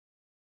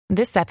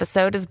This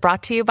episode is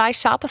brought to you by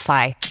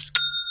Shopify.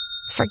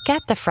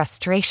 Forget the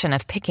frustration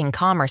of picking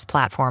commerce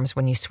platforms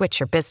when you switch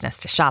your business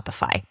to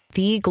Shopify,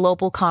 the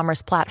global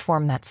commerce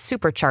platform that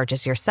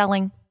supercharges your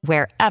selling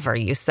wherever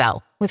you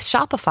sell. With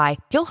Shopify,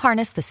 you'll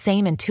harness the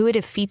same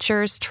intuitive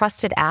features,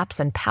 trusted apps,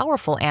 and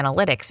powerful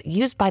analytics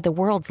used by the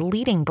world's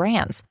leading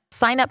brands.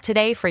 Sign up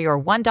today for your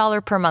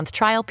 $1 per month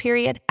trial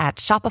period at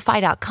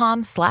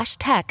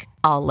shopify.com/tech,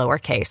 all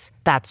lowercase.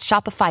 That's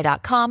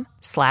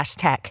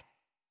shopify.com/tech.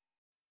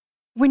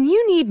 When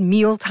you need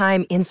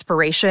mealtime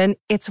inspiration,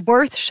 it's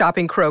worth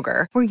shopping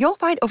Kroger, where you'll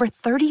find over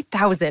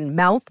 30,000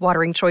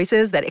 mouth-watering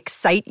choices that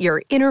excite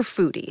your inner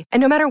foodie. And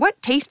no matter what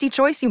tasty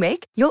choice you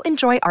make, you'll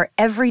enjoy our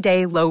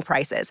everyday low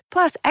prices,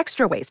 plus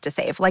extra ways to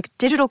save, like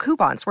digital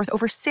coupons worth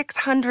over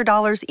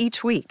 $600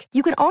 each week.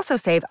 You can also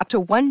save up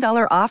to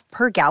 $1 off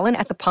per gallon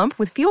at the pump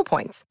with fuel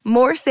points.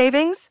 More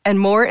savings and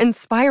more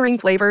inspiring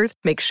flavors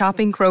make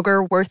shopping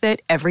Kroger worth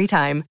it every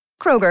time.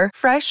 Kroger,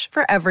 fresh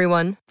for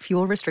everyone.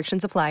 Fuel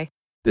restrictions apply.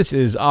 This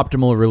is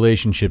Optimal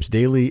Relationships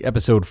Daily,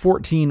 episode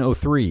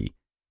 1403,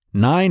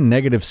 9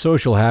 Negative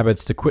Social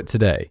Habits to Quit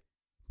Today,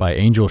 by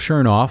Angel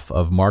Chernoff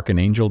of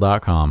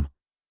markandangel.com.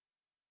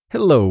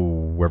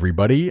 Hello,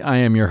 everybody. I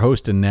am your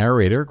host and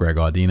narrator, Greg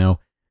Audino.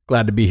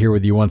 Glad to be here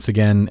with you once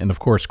again, and of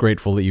course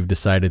grateful that you've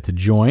decided to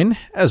join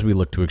as we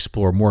look to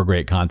explore more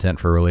great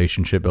content for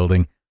relationship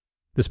building.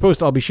 This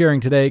post I'll be sharing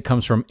today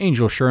comes from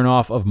Angel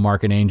Chernoff of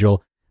Mark and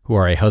Angel, who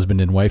are a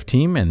husband and wife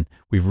team, and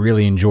we've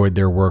really enjoyed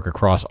their work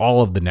across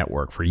all of the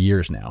network for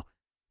years now.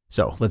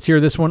 So let's hear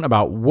this one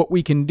about what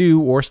we can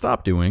do or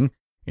stop doing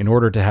in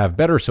order to have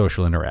better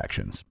social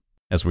interactions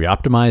as we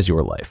optimize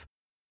your life.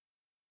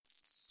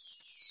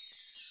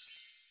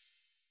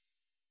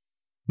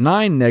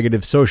 9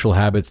 Negative Social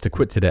Habits to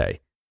Quit Today,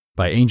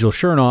 by Angel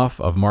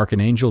Chernoff of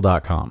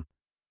markandangel.com.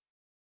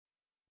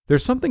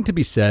 There's something to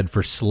be said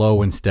for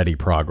slow and steady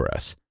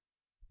progress.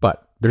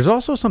 But there's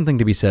also something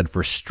to be said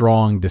for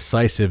strong,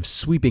 decisive,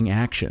 sweeping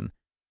action.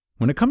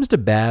 When it comes to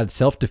bad,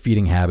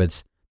 self-defeating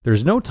habits,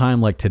 there's no time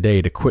like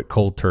today to quit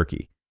cold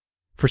turkey.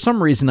 For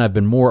some reason, I've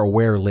been more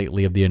aware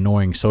lately of the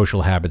annoying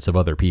social habits of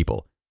other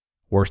people.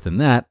 Worse than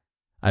that,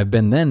 I've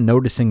been then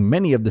noticing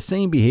many of the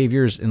same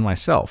behaviors in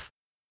myself.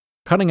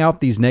 Cutting out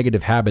these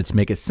negative habits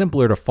make it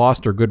simpler to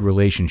foster good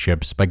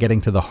relationships by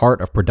getting to the heart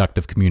of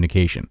productive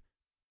communication.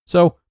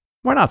 So,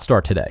 why not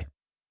start today?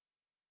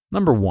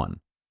 Number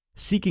 1.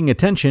 Seeking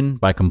attention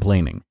by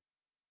complaining.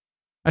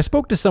 I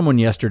spoke to someone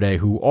yesterday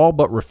who all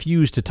but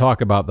refused to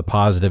talk about the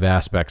positive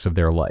aspects of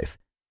their life.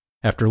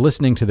 After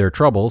listening to their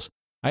troubles,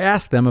 I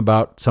asked them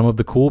about some of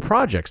the cool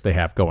projects they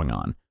have going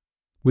on.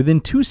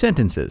 Within 2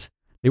 sentences,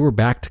 they were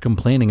back to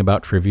complaining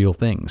about trivial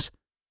things.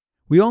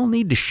 We all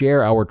need to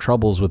share our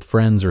troubles with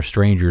friends or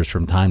strangers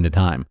from time to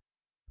time,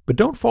 but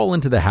don't fall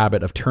into the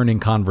habit of turning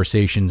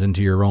conversations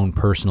into your own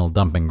personal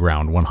dumping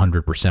ground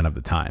 100% of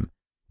the time.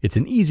 It's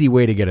an easy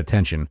way to get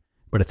attention,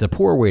 but it's a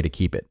poor way to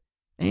keep it,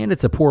 and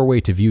it's a poor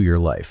way to view your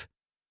life.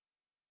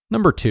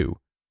 Number 2,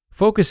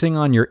 focusing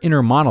on your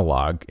inner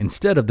monologue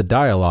instead of the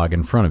dialogue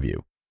in front of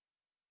you.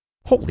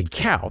 Holy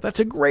cow, that's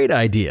a great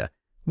idea.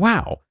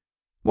 Wow,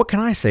 what can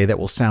I say that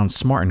will sound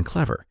smart and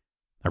clever?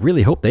 I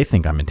really hope they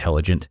think I'm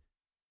intelligent.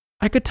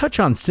 I could touch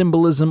on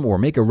symbolism or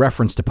make a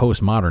reference to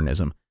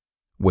postmodernism.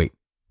 Wait,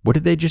 what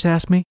did they just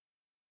ask me?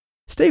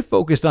 Stay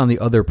focused on the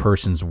other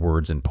person's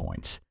words and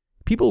points.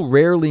 People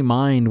rarely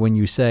mind when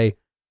you say,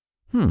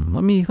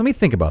 let me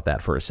think about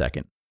that for a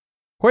second.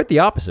 Quite the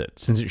opposite,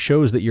 since it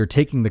shows that you're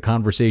taking the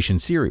conversation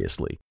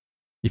seriously.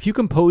 If you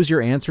compose your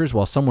answers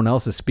while someone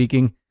else is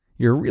speaking,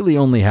 you're really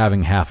only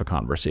having half a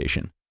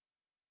conversation.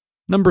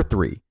 Number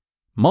 3,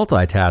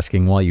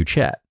 multitasking while you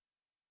chat.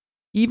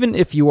 Even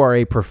if you are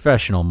a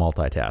professional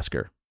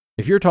multitasker,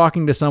 if you're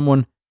talking to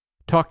someone,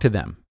 talk to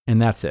them, and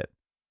that's it.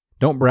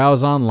 Don't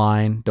browse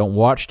online, don't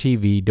watch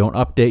TV, don't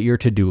update your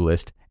to-do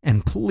list,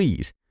 and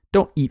please,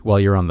 don't eat while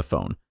you're on the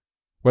phone.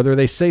 Whether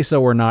they say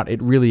so or not,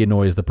 it really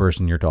annoys the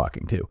person you're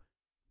talking to.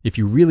 If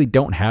you really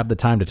don't have the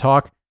time to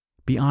talk,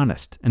 be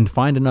honest and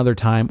find another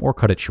time or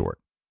cut it short.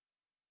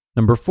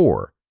 Number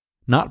 4,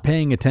 not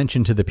paying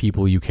attention to the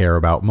people you care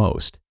about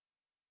most.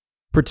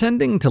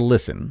 Pretending to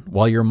listen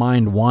while your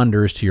mind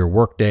wanders to your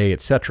workday,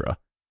 etc.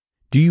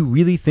 Do you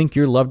really think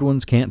your loved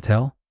ones can't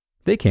tell?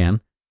 They can.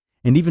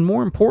 And even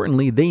more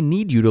importantly, they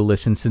need you to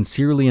listen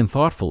sincerely and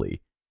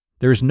thoughtfully.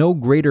 There's no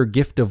greater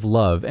gift of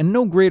love and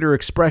no greater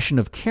expression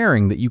of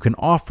caring that you can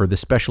offer the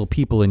special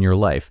people in your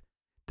life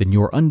than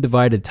your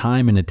undivided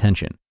time and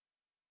attention.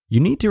 You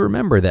need to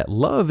remember that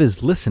love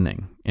is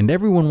listening, and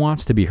everyone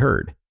wants to be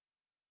heard.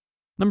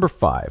 Number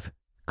 5,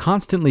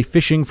 constantly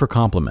fishing for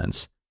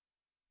compliments.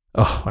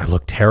 Oh, I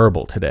look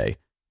terrible today,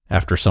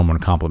 after someone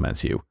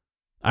compliments you.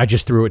 I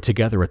just threw it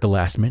together at the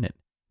last minute,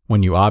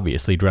 when you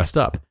obviously dressed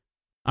up.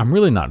 I'm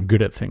really not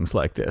good at things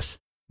like this,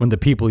 when the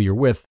people you're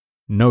with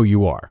know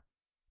you are.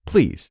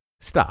 Please,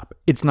 stop.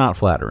 It's not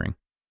flattering.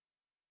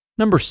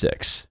 Number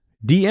 6,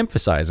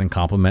 de-emphasizing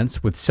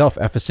compliments with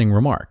self-effacing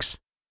remarks.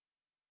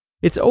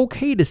 It's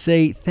okay to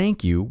say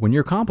thank you when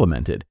you're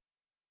complimented.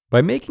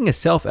 By making a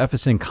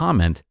self-effacing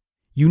comment,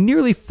 You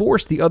nearly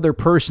force the other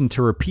person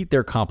to repeat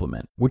their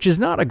compliment, which is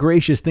not a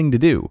gracious thing to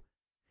do.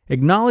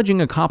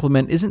 Acknowledging a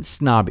compliment isn't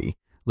snobby,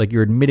 like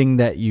you're admitting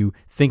that you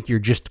think you're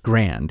just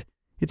grand.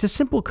 It's a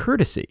simple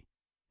courtesy.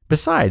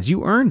 Besides,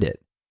 you earned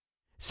it.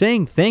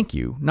 Saying thank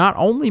you not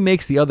only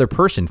makes the other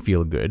person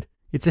feel good,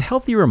 it's a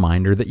healthy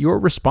reminder that you're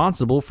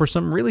responsible for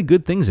some really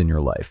good things in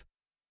your life.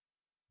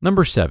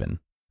 Number 7,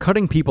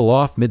 cutting people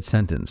off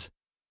mid-sentence.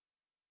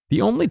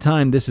 The only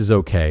time this is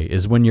okay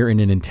is when you're in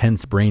an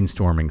intense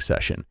brainstorming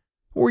session,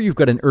 or you've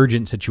got an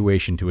urgent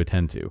situation to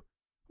attend to,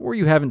 or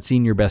you haven't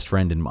seen your best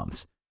friend in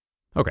months.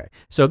 Okay,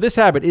 so this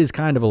habit is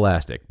kind of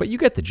elastic, but you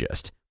get the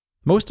gist.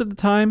 Most of the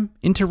time,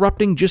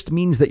 interrupting just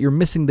means that you're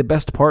missing the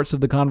best parts of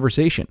the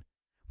conversation.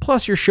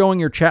 Plus, you're showing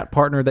your chat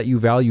partner that you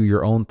value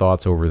your own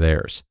thoughts over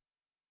theirs.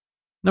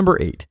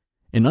 Number 8,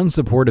 an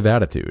unsupportive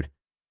attitude.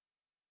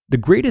 The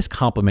greatest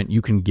compliment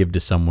you can give to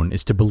someone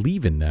is to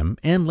believe in them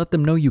and let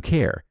them know you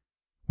care.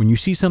 When you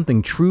see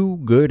something true,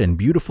 good, and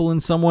beautiful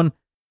in someone,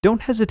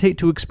 don't hesitate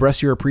to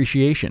express your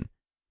appreciation.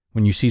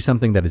 When you see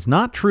something that is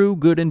not true,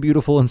 good, and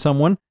beautiful in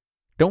someone,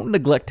 don't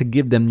neglect to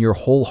give them your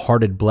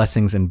wholehearted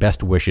blessings and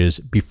best wishes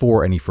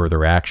before any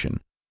further action.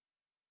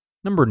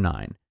 Number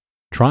 9,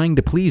 trying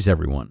to please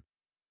everyone.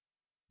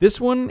 This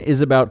one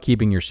is about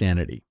keeping your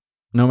sanity.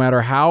 No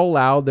matter how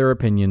loud their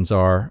opinions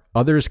are,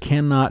 others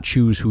cannot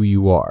choose who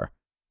you are.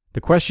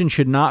 The question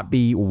should not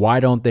be, why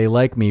don't they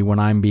like me when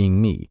I'm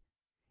being me?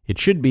 It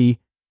should be,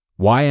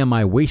 why am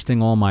I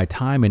wasting all my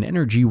time and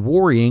energy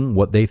worrying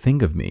what they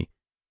think of me?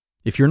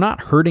 If you're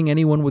not hurting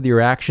anyone with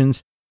your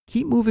actions,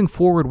 keep moving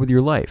forward with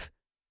your life.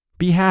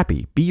 Be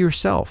happy, be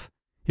yourself.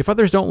 If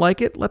others don't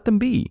like it, let them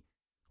be.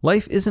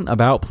 Life isn't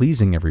about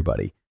pleasing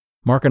everybody.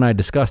 Mark and I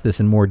discussed this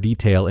in more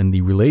detail in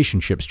the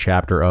relationships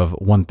chapter of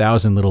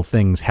 1000 Little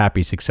Things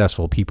Happy,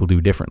 Successful People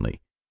Do Differently.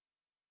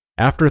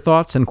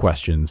 Afterthoughts and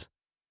questions.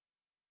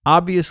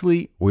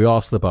 Obviously, we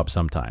all slip up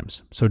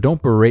sometimes, so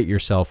don't berate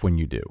yourself when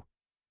you do.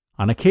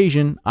 On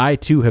occasion, I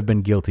too have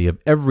been guilty of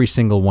every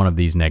single one of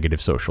these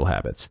negative social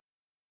habits.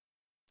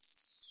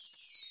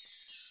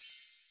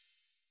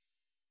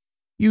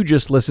 You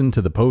just listened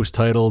to the post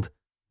titled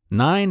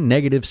 9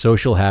 Negative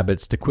Social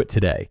Habits to Quit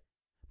Today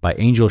by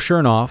Angel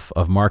Chernoff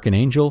of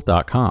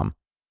markandangel.com.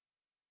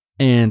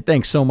 And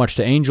thanks so much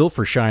to Angel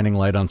for shining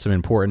light on some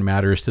important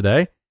matters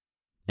today.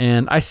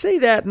 And I say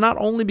that not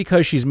only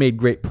because she's made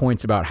great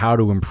points about how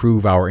to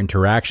improve our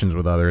interactions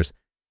with others,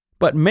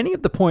 but many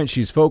of the points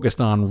she's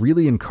focused on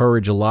really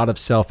encourage a lot of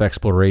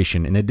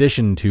self-exploration in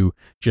addition to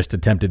just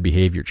attempted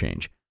behavior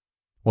change.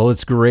 While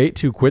it's great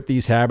to quit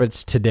these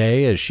habits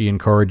today, as she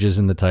encourages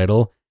in the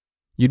title,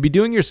 you'd be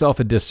doing yourself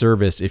a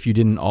disservice if you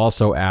didn't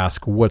also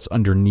ask what's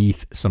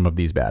underneath some of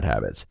these bad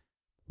habits.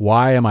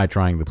 Why am I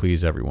trying to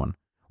please everyone?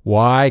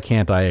 Why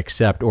can't I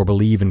accept or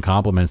believe in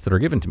compliments that are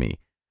given to me?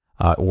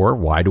 Or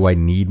why do I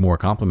need more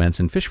compliments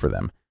and fish for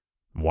them?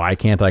 Why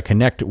can't I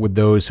connect with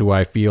those who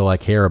I feel I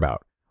care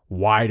about?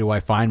 Why do I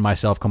find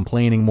myself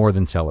complaining more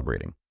than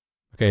celebrating?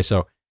 Okay,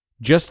 so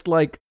just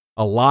like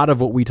a lot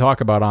of what we talk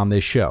about on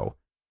this show,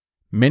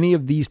 many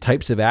of these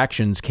types of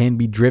actions can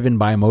be driven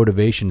by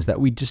motivations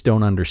that we just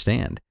don't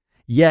understand,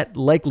 yet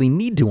likely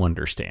need to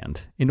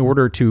understand in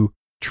order to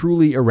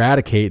truly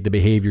eradicate the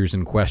behaviors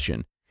in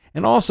question,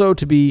 and also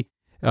to be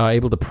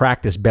able to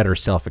practice better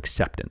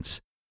self-acceptance.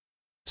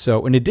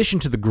 So in addition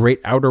to the great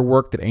outer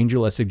work that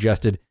Angel has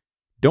suggested,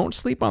 don't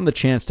sleep on the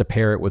chance to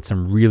pair it with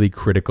some really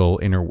critical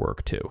inner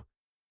work too.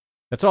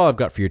 That's all I've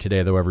got for you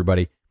today, though,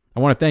 everybody. I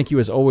want to thank you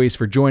as always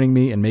for joining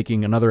me and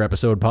making another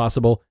episode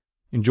possible.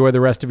 Enjoy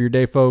the rest of your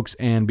day, folks,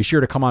 and be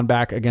sure to come on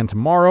back again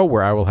tomorrow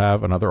where I will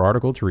have another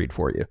article to read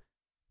for you.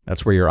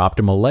 That's where your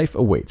optimal life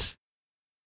awaits.